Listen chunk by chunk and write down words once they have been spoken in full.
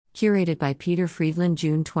Curated by Peter Friedland,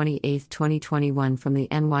 June 28, 2021, from the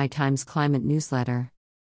NY Times Climate Newsletter.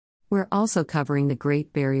 We're also covering the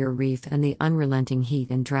Great Barrier Reef and the unrelenting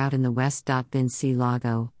heat and drought in the West. Vince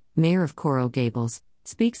Lago, mayor of Coral Gables,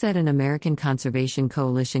 speaks at an American Conservation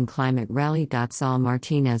Coalition climate rally. Saul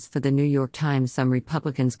Martinez for the New York Times. Some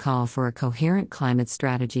Republicans call for a coherent climate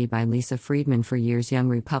strategy by Lisa Friedman. For years, young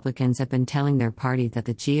Republicans have been telling their party that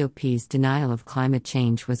the GOP's denial of climate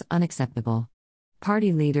change was unacceptable.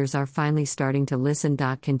 Party leaders are finally starting to listen.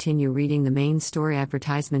 Continue reading the main story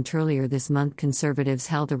advertisement. Earlier this month, conservatives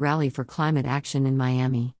held a rally for climate action in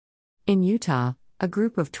Miami. In Utah, a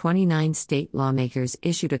group of 29 state lawmakers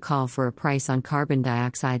issued a call for a price on carbon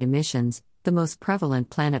dioxide emissions, the most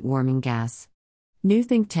prevalent planet-warming gas. New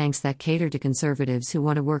think tanks that cater to conservatives who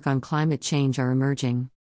want to work on climate change are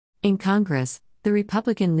emerging. In Congress, the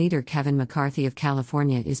Republican leader Kevin McCarthy of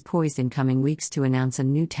California is poised in coming weeks to announce a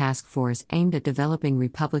new task force aimed at developing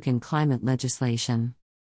Republican climate legislation.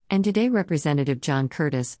 And today, Representative John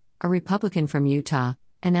Curtis, a Republican from Utah,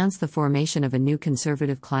 announced the formation of a new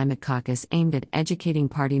conservative climate caucus aimed at educating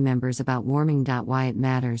party members about warming. Why it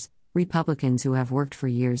matters. Republicans who have worked for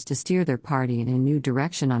years to steer their party in a new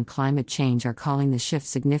direction on climate change are calling the shift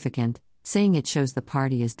significant, saying it shows the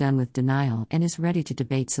party is done with denial and is ready to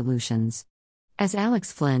debate solutions. As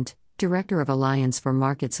Alex Flint, director of Alliance for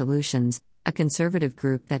Market Solutions, a conservative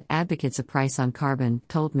group that advocates a price on carbon,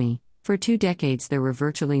 told me, for 2 decades there were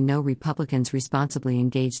virtually no Republicans responsibly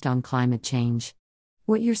engaged on climate change.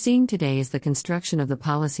 What you're seeing today is the construction of the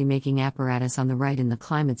policy-making apparatus on the right in the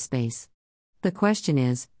climate space. The question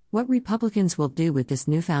is, what Republicans will do with this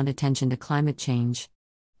newfound attention to climate change.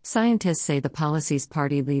 Scientists say the policies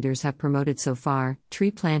party leaders have promoted so far, tree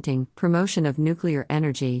planting, promotion of nuclear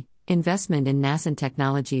energy, investment in nascent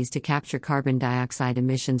technologies to capture carbon dioxide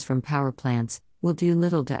emissions from power plants, will do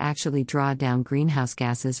little to actually draw down greenhouse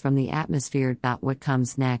gases from the atmosphere. What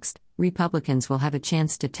comes next? Republicans will have a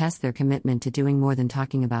chance to test their commitment to doing more than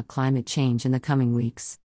talking about climate change in the coming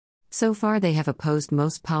weeks. So far, they have opposed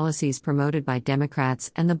most policies promoted by Democrats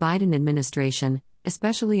and the Biden administration,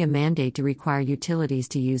 especially a mandate to require utilities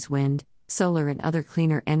to use wind, solar, and other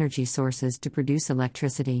cleaner energy sources to produce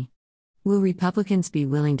electricity. Will Republicans be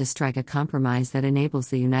willing to strike a compromise that enables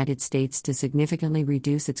the United States to significantly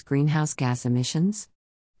reduce its greenhouse gas emissions?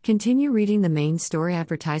 Continue reading the main story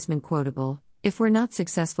advertisement. Quotable: "If we're not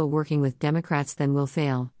successful working with Democrats, then we'll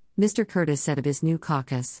fail," Mr. Curtis said of his new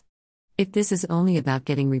caucus. If this is only about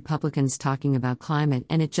getting Republicans talking about climate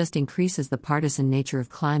and it just increases the partisan nature of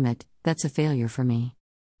climate, that's a failure for me.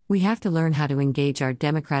 We have to learn how to engage our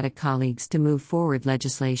Democratic colleagues to move forward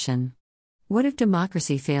legislation. What if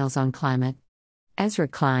democracy fails on climate? Ezra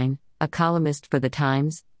Klein, a columnist for The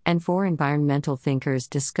Times, and 4 environmental thinkers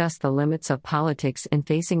discuss the limits of politics in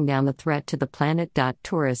facing down the threat to the planet.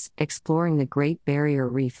 Tourists exploring the Great Barrier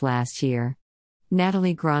Reef last year.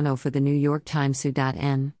 Natalie Grano for The New York Times.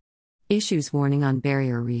 N. Issues warning on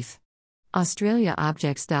Barrier Reef. Australia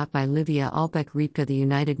Objects. By Livia Albeck-Riepke. The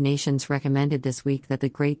United Nations recommended this week that the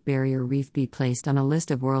Great Barrier Reef be placed on a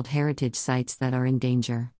list of World Heritage Sites that are in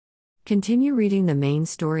danger. Continue reading the main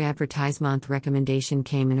story advertisement. Recommendation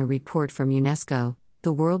came in a report from UNESCO,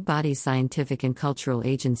 the world body's scientific and cultural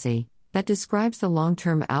agency, that describes the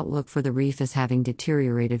long-term outlook for the reef as having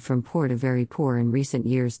deteriorated from poor to very poor in recent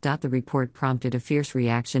years. The report prompted a fierce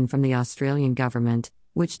reaction from the Australian government,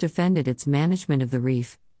 which defended its management of the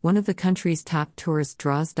reef, one of the country's top tourist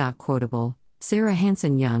draws. Quotable: Sarah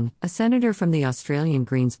Hanson-Young, a senator from the Australian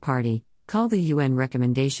Greens Party, called the UN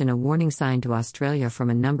recommendation a warning sign to Australia from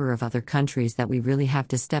a number of other countries that we really have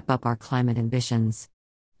to step up our climate ambitions.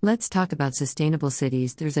 Let's talk about sustainable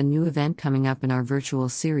cities. There's a new event coming up in our virtual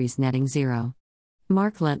series Netting Zero.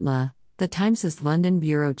 Mark Lentla, The Times' London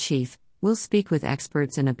bureau chief, will speak with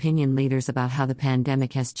experts and opinion leaders about how the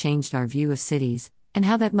pandemic has changed our view of cities, and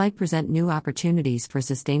how that might present new opportunities for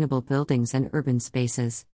sustainable buildings and urban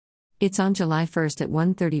spaces. It's on July 1st at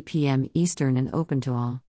 1:30 p.m. Eastern and open to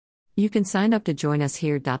all. You can sign up to join us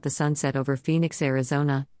here. The sunset over Phoenix,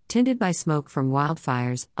 Arizona, tinted by smoke from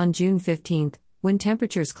wildfires, on June 15, when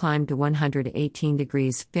temperatures climbed to 118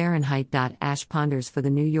 degrees Fahrenheit. Ash ponders for The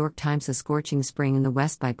New York Times. A scorching spring in the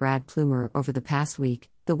West by Brad Plumer. Over the past week,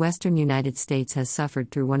 the western United States has suffered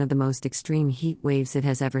through one of the most extreme heat waves it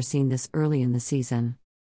has ever seen this early in the season.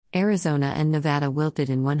 Arizona and Nevada wilted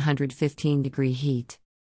in 115-degree heat.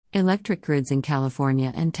 Electric grids in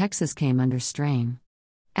California and Texas came under strain.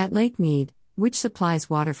 At Lake Mead, which supplies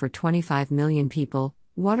water for 25 million people,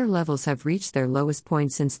 water levels have reached their lowest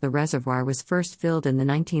point since the reservoir was first filled in the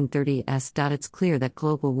 1930s. It's clear that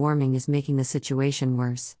global warming is making the situation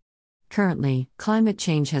worse. Currently, climate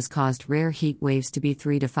change has caused rare heat waves to be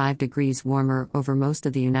 3 to 5 degrees warmer over most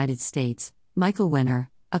of the United States, Michael Wenner,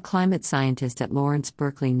 a climate scientist at Lawrence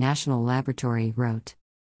Berkeley National Laboratory, wrote.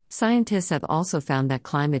 Scientists have also found that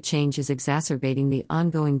climate change is exacerbating the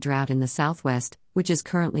ongoing drought in the Southwest, which is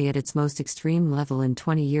currently at its most extreme level in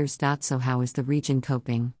 20 years. So, how is the region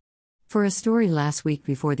coping? For a story last week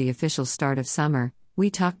before the official start of summer, we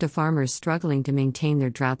talked to farmers struggling to maintain their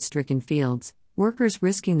drought-stricken fields, workers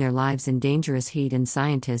risking their lives in dangerous heat, and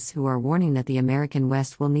scientists who are warning that the American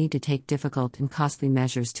West will need to take difficult and costly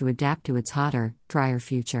measures to adapt to its hotter, drier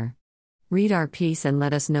future. Read our piece and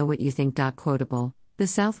let us know what you think. Quotable: the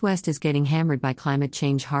Southwest is getting hammered by climate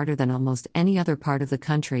change harder than almost any other part of the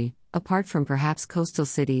country, apart from perhaps coastal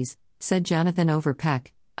cities, said Jonathan Overpeck,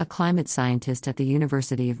 a climate scientist at the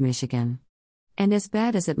University of Michigan. And as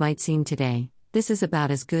bad as it might seem today, this is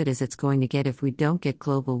about as good as it's going to get if we don't get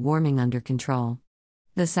global warming under control.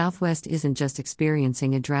 The Southwest isn't just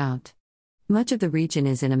experiencing a drought. Much of the region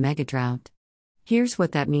is in a megadrought. Here's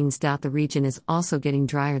what that means. The region is also getting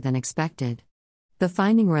drier than expected. The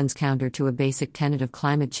finding runs counter to a basic tenet of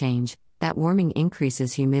climate change, that warming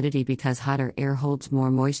increases humidity because hotter air holds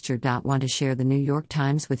more moisture. Want to share the New York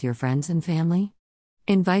Times with your friends and family?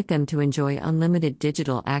 Invite them to enjoy unlimited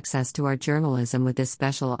digital access to our journalism with this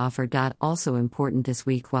special offer. Also important this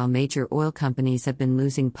week, while major oil companies have been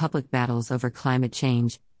losing public battles over climate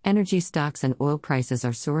change, energy stocks and oil prices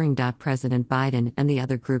are soaring. President Biden and the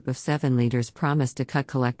other group of 7 leaders promised to cut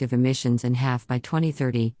collective emissions in half by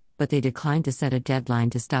 2030, but they declined to set a deadline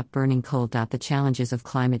to stop burning coal. The challenges of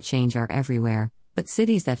climate change are everywhere, but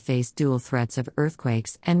cities that face dual threats of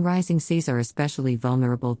earthquakes and rising seas are especially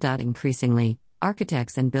vulnerable. Increasingly,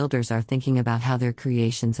 architects and builders are thinking about how their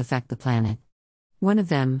creations affect the planet. One of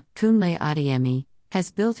them, Kunle Adeyemi, has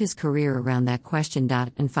built his career around that question.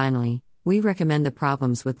 And finally, we recommend the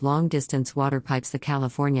problems with long-distance water pipes. The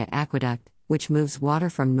California Aqueduct, which moves water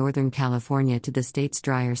from Northern California to the state's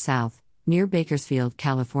drier south, near Bakersfield,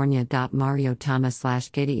 California. Mario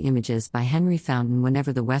Thomas/Getty Images by Henry Fountain.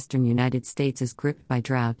 Whenever the western United States is gripped by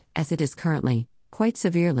drought, as it is currently, quite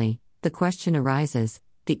severely, the question arises: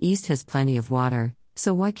 the East has plenty of water,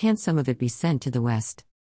 so why can't some of it be sent to the West?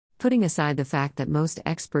 Putting aside the fact that most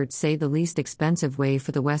experts say the least expensive way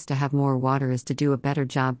for the West to have more water is to do a better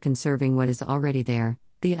job conserving what is already there,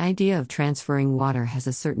 the idea of transferring water has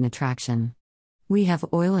a certain attraction. We have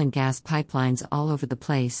oil and gas pipelines all over the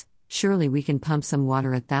place. Surely we can pump some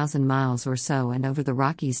water 1,000 miles or so and over the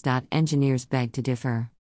Rockies. Engineers beg to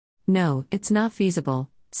differ. No, it's not feasible,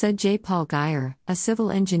 said J. Paul Geyer, a civil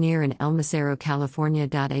engineer in El Macero, California.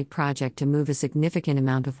 A project to move a significant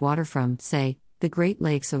amount of water from, say, the Great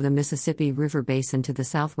Lakes or the Mississippi River Basin to the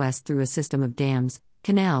Southwest through a system of dams,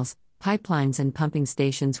 canals, pipelines and pumping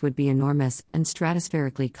stations would be enormous and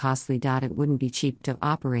stratospherically costly. It wouldn't be cheap to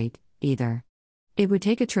operate, either. It would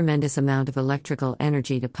take a tremendous amount of electrical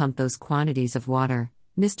energy to pump those quantities of water,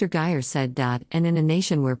 Mr. Geyer said. And in a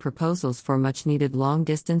nation where proposals for much-needed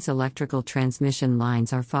long-distance electrical transmission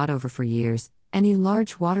lines are fought over for years, any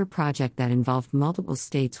large water project that involved multiple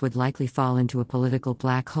states would likely fall into a political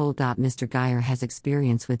black hole. Mr. Geyer has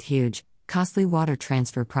experience with huge, costly water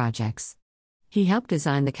transfer projects. He helped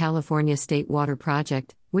design the California State Water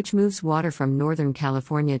Project, which moves water from Northern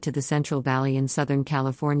California to the Central Valley in Southern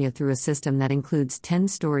California through a system that includes 10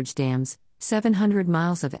 storage dams, 700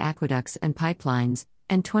 miles of aqueducts and pipelines,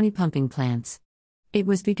 and 20 pumping plants. It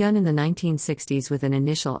was begun in the 1960s with an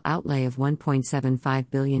initial outlay of $1.75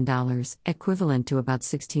 billion, equivalent to about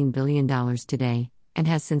 $16 billion today, and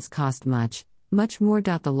has since cost much, much more.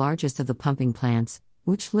 The largest of the pumping plants,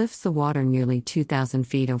 which lifts the water nearly 2,000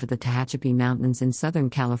 feet over the Tehachapi Mountains in Southern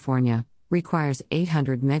California, requires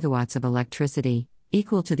 800 megawatts of electricity,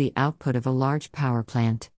 equal to the output of a large power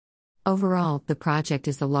plant. Overall, the project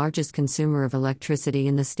is the largest consumer of electricity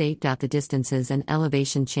in the state. The distances and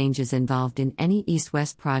elevation changes involved in any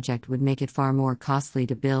east-west project would make it far more costly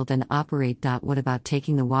to build and operate. What about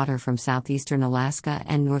taking the water from southeastern Alaska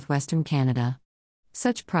and northwestern Canada?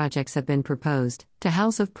 Such projects have been proposed, to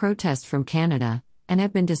howls of protest from Canada, and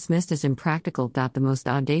have been dismissed as impractical. The most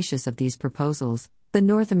audacious of these proposals, the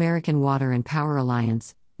North American Water and Power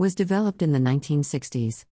Alliance, was developed in the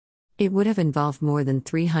 1960s. It would have involved more than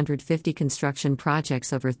 350 construction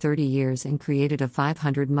projects over 30 years and created a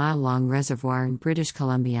 500-mile-long reservoir in British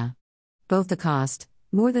Columbia. Both the cost,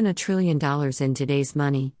 more than $1 trillion in today's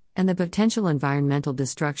money, and the potential environmental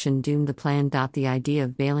destruction doomed the plan. The idea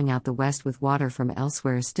of bailing out the West with water from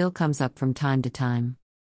elsewhere still comes up from time to time.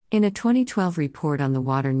 In a 2012 report on the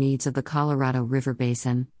water needs of the Colorado River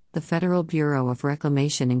Basin, the Federal Bureau of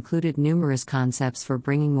Reclamation included numerous concepts for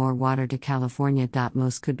bringing more water to California.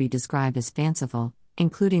 Most could be described as fanciful,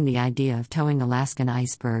 including the idea of towing Alaskan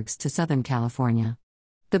icebergs to Southern California.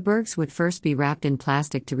 The bergs would first be wrapped in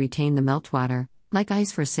plastic to retain the meltwater, like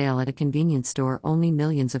ice for sale at a convenience store, only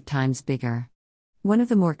millions of times bigger. One of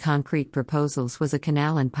the more concrete proposals was a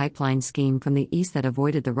canal and pipeline scheme from the east that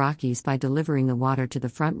avoided the Rockies by delivering the water to the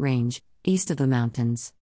Front Range, east of the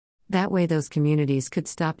mountains. That way, those communities could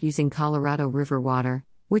stop using Colorado River water,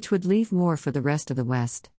 which would leave more for the rest of the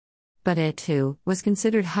West. But it, too, was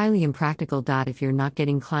considered highly impractical. If you're not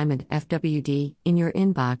getting Climate FWD in your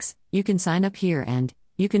inbox, you can sign up here and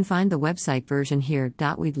you can find the website version here.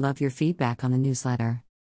 We'd love your feedback on the newsletter.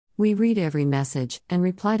 We read every message and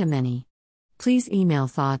reply to many. Please email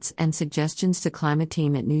thoughts and suggestions to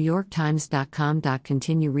climateteam@newyorktimes.com.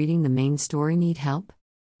 Continue reading the main story. Need help?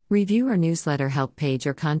 Review our newsletter help page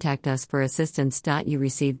or contact us for assistance. You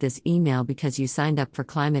received this email because you signed up for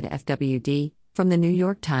Climate FWD from the New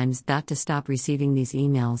York Times. To stop receiving these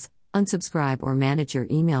emails, unsubscribe or manage your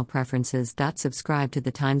email preferences. Subscribe to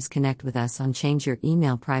the Times. Connect with us on Change Your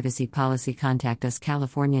Email Privacy Policy. Contact us.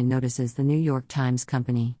 California notices the New York Times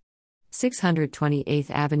Company.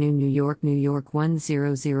 628th Avenue, New York, New York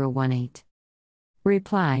 10018.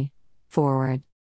 Reply. Forward.